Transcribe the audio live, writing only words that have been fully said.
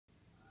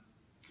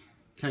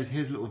Okay, so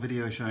here's a little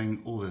video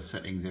showing all the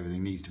settings.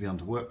 Everything needs to be done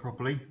to work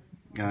properly.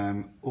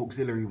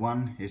 Auxiliary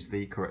 1 is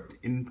the correct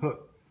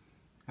input.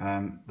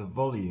 The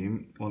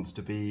volume wants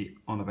to be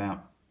on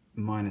about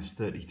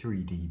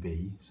 -33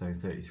 dB, so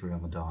 33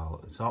 on the dial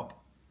at the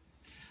top.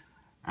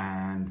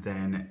 And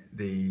then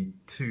the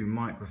two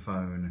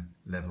microphone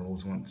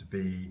levels want to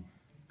be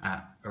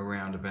at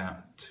around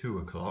about 2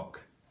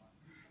 o'clock.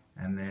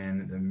 And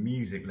then the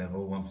music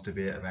level wants to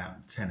be at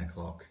about 10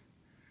 o'clock.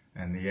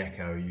 And the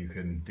echo, you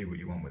can do what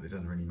you want with, it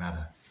doesn't really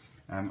matter.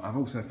 I've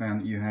also found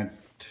that you had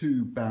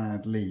two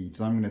bad leads.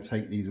 I'm going to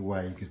take these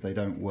away because they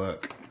don't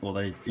work, or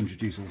they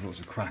introduce all sorts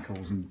of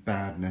crackles and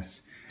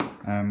badness.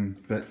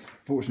 But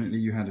fortunately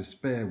you had a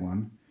spare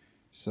one,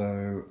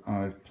 so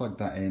I've plugged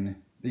that in.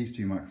 These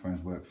two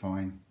microphones work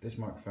fine. This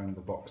microphone in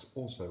the box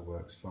also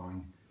works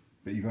fine,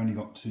 but you've only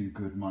got two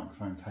good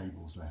microphone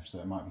cables left, so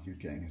it might be good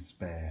getting a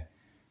spare.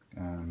 I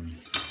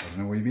don't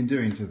know what you've been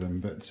doing to them,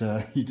 but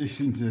you do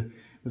seem to,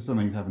 there's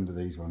something's happened to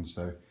these ones,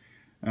 so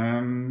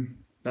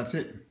that's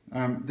it.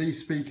 These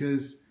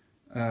speakers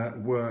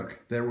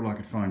work, they're all I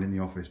could find in the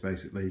office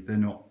basically. They're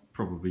not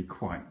probably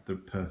quite the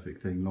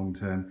perfect thing long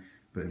term,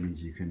 but it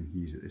means you can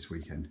use it this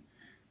weekend.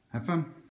 Have fun.